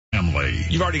family.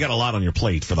 You've already got a lot on your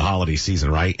plate for the holiday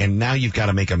season, right? And now you've got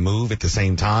to make a move at the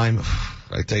same time.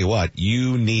 I tell you what,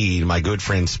 you need my good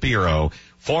friend Spiro,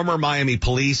 former Miami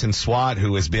police and SWAT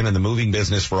who has been in the moving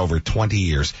business for over 20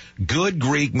 years. Good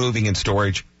Greek Moving and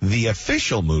Storage, the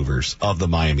official movers of the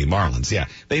Miami Marlins. Yeah,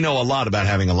 they know a lot about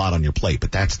having a lot on your plate,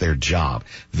 but that's their job.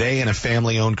 They and a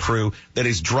family-owned crew that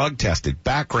is drug tested,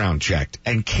 background checked,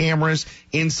 and cameras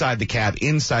inside the cab,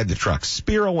 inside the truck.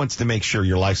 Spiro wants to make sure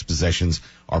your life's possessions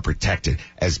are protected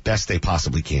as best they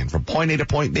possibly can from point A to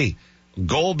point B.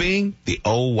 Goal being the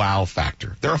oh wow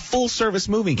factor. They're a full-service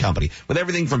moving company with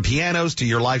everything from pianos to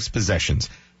your life's possessions.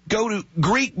 Go to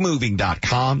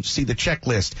GreekMoving.com, see the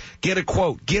checklist, get a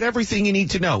quote, get everything you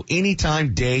need to know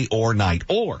anytime, day or night,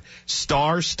 or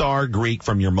star Greek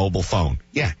from your mobile phone.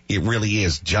 Yeah, it really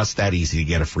is just that easy to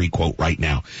get a free quote right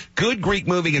now. Good Greek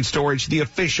Moving and Storage, the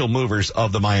official movers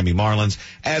of the Miami Marlins.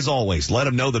 As always, let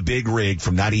them know the Big Rig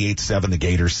from 98.7 The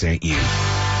Gators sent you.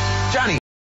 Johnny.